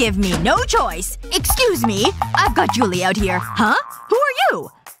 You give me no choice. Excuse me. I've got Julie out here. Huh? Who are you?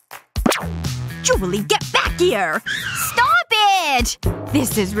 Julie, get back here! Stop it!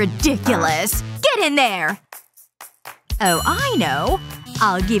 This is ridiculous. Get in there! Oh, I know.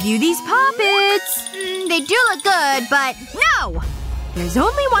 I'll give you these puppets. They do look good, but no! There's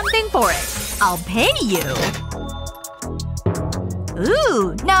only one thing for it. I'll pay you.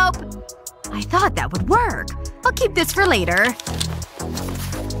 Ooh, nope. I thought that would work. I'll keep this for later.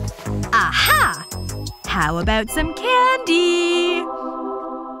 Aha! How about some candy?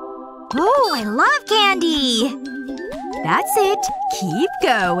 Ooh, I love candy! That's it. Keep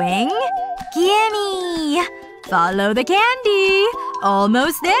going. Gimme! Follow the candy.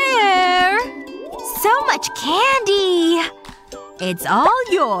 Almost there. So much candy! It's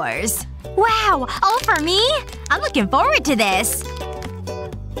all yours. Wow! All for me? I'm looking forward to this.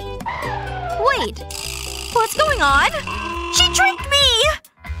 Wait. What's going on? She tricked me!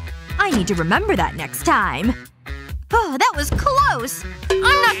 I need to remember that next time. Oh, that was close. I'm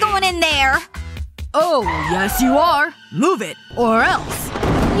not going in there. Oh, yes you are. Move it. Or else.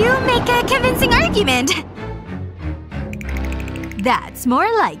 You make a convincing argument. That's more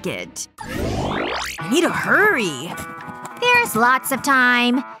like it. I need to hurry. There's lots of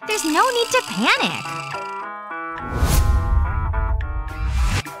time. There's no need to panic.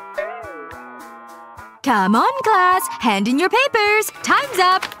 Come on, class. Hand in your papers. Time's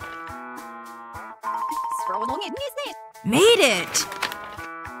up. Made it!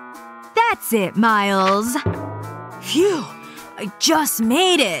 That's it, Miles. Phew. I just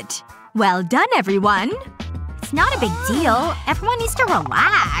made it. Well done, everyone. It's not a big deal. Everyone needs to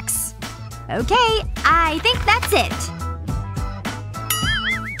relax. Okay, I think that's it.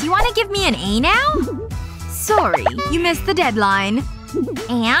 Do you want to give me an A now? Sorry, you missed the deadline.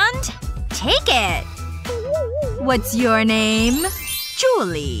 And take it. What's your name?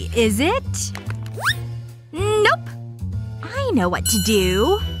 Julie, is it? Nope. I know what to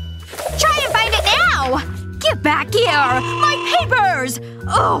do. Try and find it now! Get back here! My papers!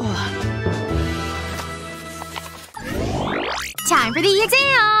 Oh. Time for the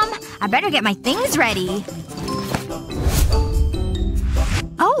exam! I better get my things ready.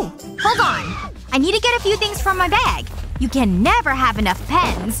 Oh, hold on. I need to get a few things from my bag. You can never have enough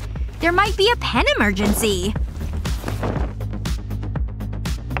pens. There might be a pen emergency.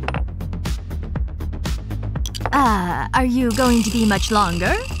 Are you going to be much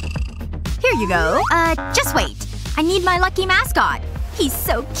longer? Here you go. Just wait. I need my lucky mascot. He's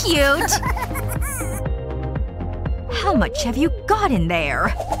so cute. How much have you got in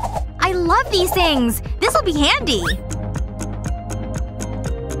there? I love these things! This'll be handy!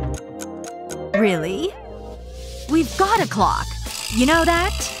 Really? We've got a clock. You know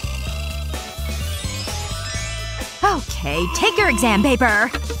that? Okay, take your exam paper.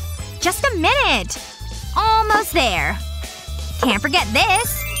 Just a minute! Almost there. Can't forget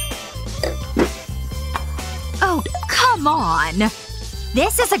this. Oh, come on!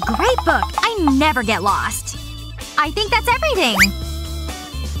 This is a great book. I never get lost. I think that's everything.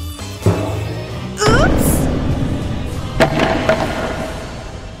 Oops!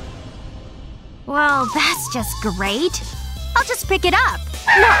 Well, that's just great. I'll just pick it up.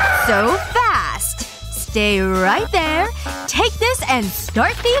 Not so fast. Stay right there. Take this and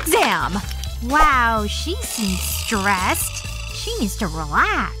start the exam. Wow, she seems stressed. She needs to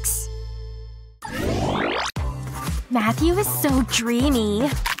relax. Matthew is so dreamy.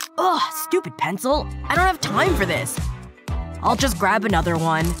 Ugh, stupid pencil. I don't have time for this. I'll just grab another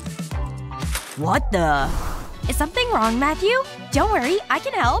one. What the… Is something wrong, Matthew? Don't worry, I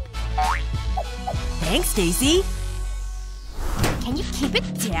can help. Thanks, Stacy. Can you keep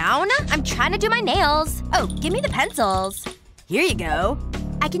it down? I'm trying to do my nails. Oh, give me the pencils. Here you go.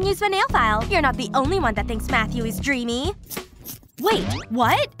 I can use my nail file. You're not the only one that thinks Matthew is dreamy. Wait,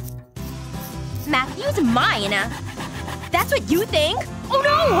 what? Matthew's mine. That's what you think? Oh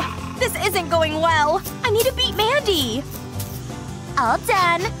no! This isn't going well. I need to beat Mandy. All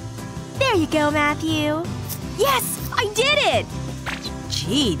done. There you go, Matthew. Yes! I did it!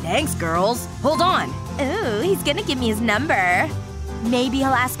 Gee, thanks, girls. Hold on. Ooh, he's gonna give me his number. Maybe he'll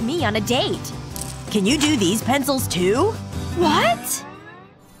ask me on a date. Can you do these pencils too? What?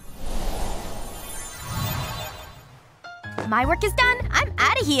 My work is done. I'm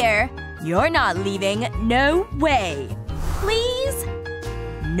out of here. You're not leaving. No way. Please?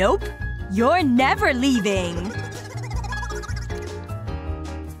 Nope. You're never leaving.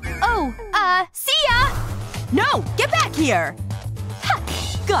 Oh, see ya! No! Get back here! Ha!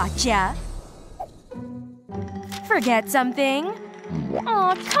 Gotcha. Forget something?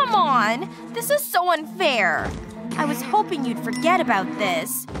 Aw, come on. This is so unfair. I was hoping you'd forget about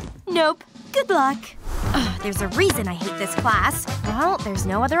this. Nope. Good luck. Ugh, there's a reason I hate this class. Well, there's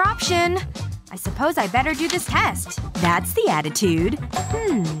no other option. I suppose I better do this test. That's the attitude.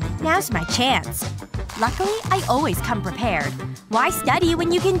 Now's my chance. Luckily, I always come prepared. Why study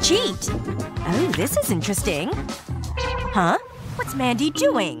when you can cheat? Oh, this is interesting. Huh? What's Mandy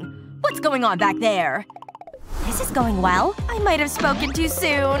doing? What's going on back there? This is going well. I might have spoken too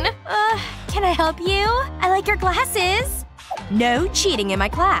soon. Can I help you? I like your glasses. No cheating in my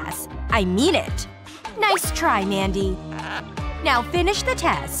class. I mean it. Nice try, Mandy. Now finish the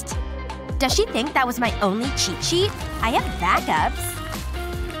test. Does she think that was my only cheat sheet? I have backups.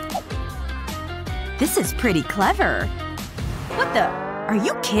 This is pretty clever. What the… Are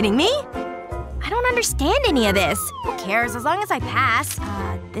you kidding me? I don't understand any of this. Who cares as long as I pass?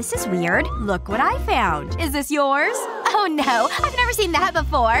 This is weird. Look what I found. Is this yours? Oh no, I've never seen that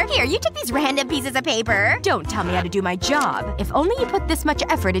before. Here, you took these random pieces of paper. Don't tell me how to do my job. If only you put this much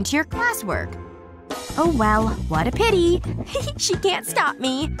effort into your classwork. Oh well, what a pity. She can't stop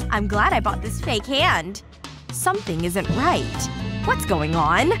me. I'm glad I bought this fake hand. Something isn't right. What's going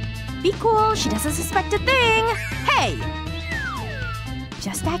on? Be cool, she doesn't suspect a thing. Hey!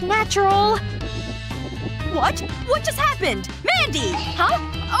 Just act natural. What? What just happened? Mandy! Huh?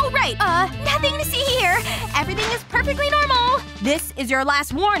 Oh right, nothing to see here. Everything is perfectly normal. This is your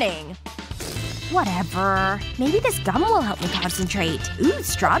last warning. Whatever. Maybe this gum will help me concentrate. Ooh,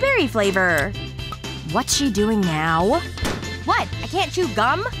 strawberry flavor. What's she doing now? What? I can't chew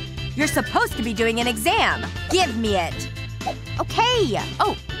gum? You're supposed to be doing an exam. Give me it. Okay.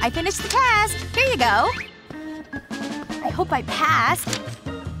 Oh, I finished the test. Here you go. I hope I passed.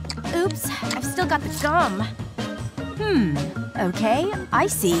 Oops, I've still got the gum. Okay, I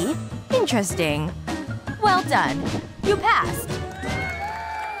see. Interesting. Well done. You passed.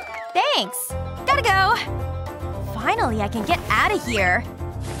 Thanks. Gotta go. Finally, I can get out of here.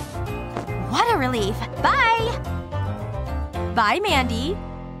 What a relief. Bye! Bye, Mandy.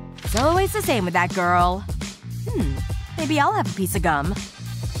 It's always the same with that girl. Maybe I'll have a piece of gum.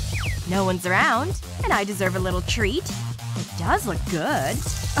 No one's around, and I deserve a little treat. It does look good.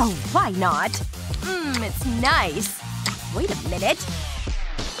 Oh, why not? It's nice. Wait a minute.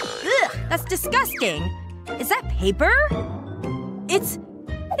 Ugh, that's disgusting. Is that paper? It's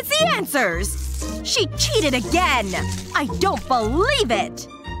the answers! She cheated again! I don't believe it!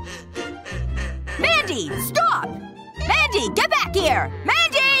 Mandy! Stop! Mandy! Get back here!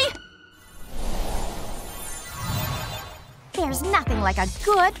 Mandy! There's nothing like a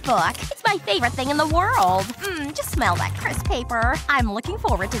good book. It's my favorite thing in the world. Just smell that crisp paper. I'm looking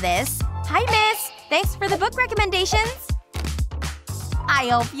forward to this. Hi, miss. Thanks for the book recommendations. I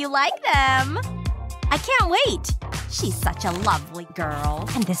hope you like them. I can't wait. She's such a lovely girl.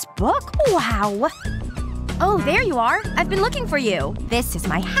 And this book? Wow. Oh, there you are. I've been looking for you. This is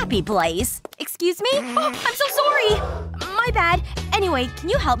my happy place. Excuse me? Oh, I'm so sorry. My bad. Anyway, can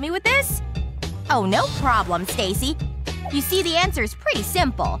you help me with this? Oh, no problem, Stacy. You see, the answer's pretty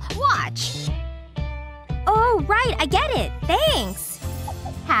simple. Watch. Oh, right. I get it. Thanks.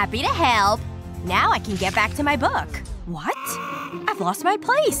 Happy to help. Now I can get back to my book. What? I've lost my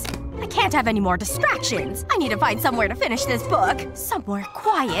place. I can't have any more distractions. I need to find somewhere to finish this book. Somewhere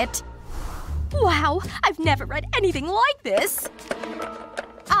quiet. Wow. I've never read anything like this.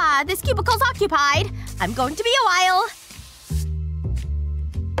 This cubicle's occupied. I'm going to be a while.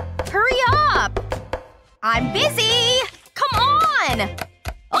 Hurry up! I'm busy! Come on!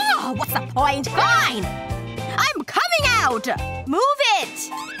 Oh, what's the point? Fine! I'm coming out! Move it!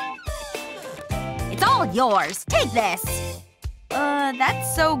 It's all yours. Take this.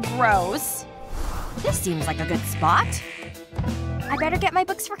 That's so gross. This seems like a good spot. I better get my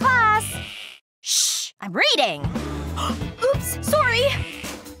books for class. Shh! I'm reading! Oops, sorry!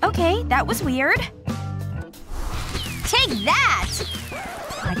 Okay, that was weird. Take that!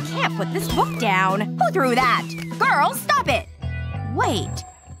 I can't put this book down. Who threw that? Girl, stop it! Wait.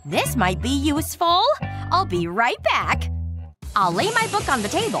 This might be useful. I'll be right back. I'll lay my book on the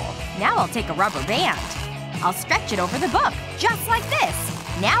table. Now I'll take a rubber band. I'll stretch it over the book, just like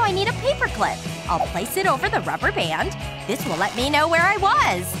this. Now I need a paper clip. I'll place it over the rubber band. This will let me know where I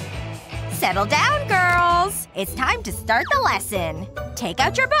was. Settle down, girls! It's time to start the lesson. Take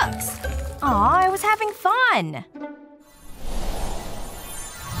out your books. Aw, I was having fun.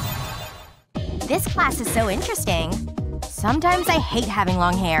 This class is so interesting. Sometimes I hate having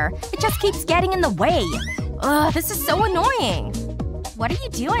long hair. It just keeps getting in the way. Ugh, this is so annoying. What are you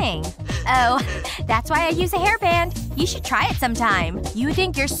doing? Oh, that's why I use a hairband. You should try it sometime. You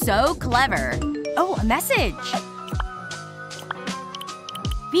think you're so clever. Oh, a message.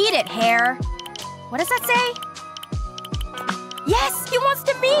 Beat it, hair. What does that say? Yes! He wants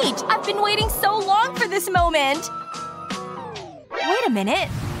to meet! I've been waiting so long for this moment! Wait a minute.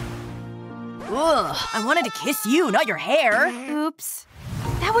 Ugh, I wanted to kiss you, not your hair. Oops.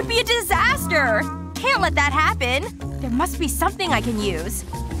 That would be a disaster! Can't let that happen. There must be something I can use.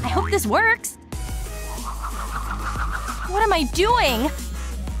 I hope this works. What am I doing?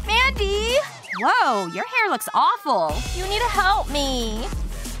 Mandy! Whoa, your hair looks awful. You need to help me.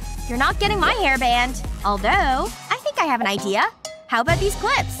 You're not getting my hairband. Although, I think I have an idea. How about these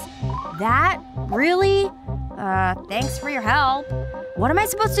clips? That? Really? Thanks for your help. What am I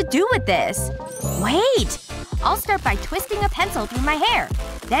supposed to do with this? Wait! I'll start by twisting a pencil through my hair.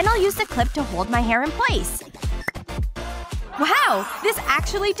 Then I'll use the clip to hold my hair in place. Wow! This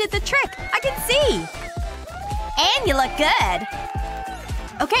actually did the trick! I can see! And you look good!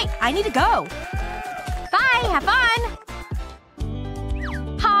 Okay, I need to go. Bye! Have fun!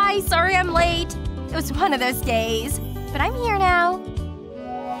 Hi! Sorry I'm late. It was one of those days. But I'm here now.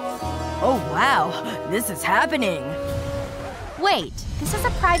 Oh wow. This is happening. Wait. This is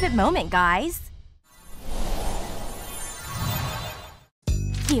a private moment, guys.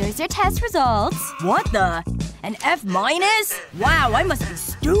 Here's your test results. What the? An F minus? Wow, I must be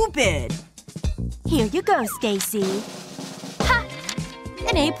stupid. Here you go, Stacy. Ha!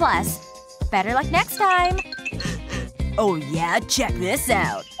 An A plus. Better luck next time. Oh yeah? Check this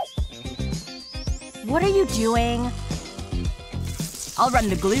out. What are you doing? I'll run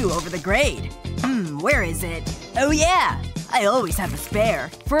the glue over the grade. Where is it? Oh yeah! I always have a spare.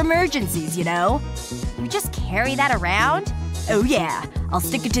 For emergencies, you know? You just carry that around? Oh yeah. I'll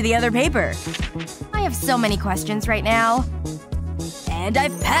stick it to the other paper. I have so many questions right now. And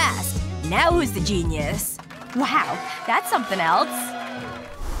I've passed. Now who's the genius? Wow, that's something else.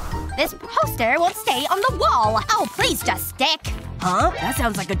 This poster won't stay on the wall. Oh, please just stick. Huh? That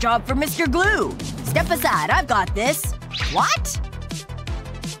sounds like a job for Mr. Glue. Step aside, I've got this. What?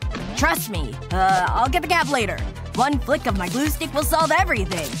 Trust me. I'll get the cap later. One flick of my glue stick will solve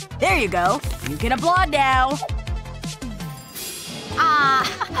everything. There you go. You can applaud now.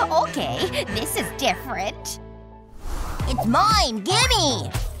 Okay. This is different. It's mine! Gimme!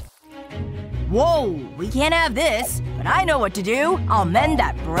 Whoa, we can't have this. But I know what to do. I'll mend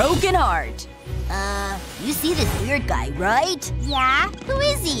that broken heart. You see this weird guy, right? Yeah? Who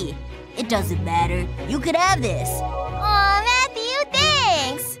is he? It doesn't matter. You could have this. Aw, Matthew,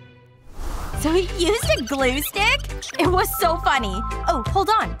 thanks! So he used a glue stick? It was so funny. Oh, hold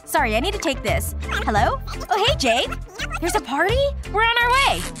on. Sorry, I need to take this. Hello? Oh, hey, Jake. There's a party? We're on our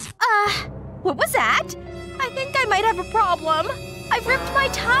way. What was that? I think I might have a problem. I've ripped my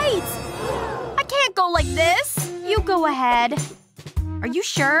tights. I can't go like this. You go ahead. Are you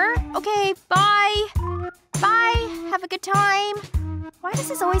sure? Okay, bye. Bye. Have a good time. Why does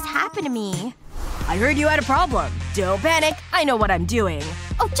this always happen to me? I heard you had a problem. Don't panic. I know what I'm doing.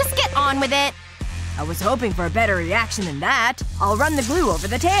 Oh, just get on with it. I was hoping for a better reaction than that. I'll run the glue over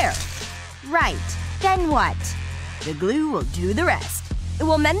the tear. Right. Then what? The glue will do the rest. It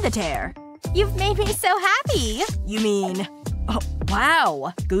will mend the tear. You've made me so happy. You mean… Oh,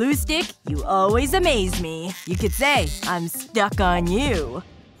 wow. Glue stick, you always amaze me. You could say, I'm stuck on you.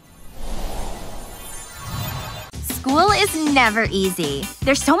 School is never easy.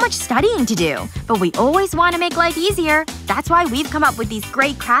 There's so much studying to do. But we always want to make life easier. That's why we've come up with these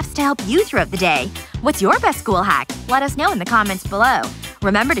great crafts to help you throughout the day. What's your best school hack? Let us know in the comments below.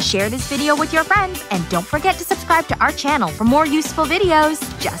 Remember to share this video with your friends, and don't forget to subscribe to our channel for more useful videos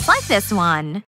just like this one.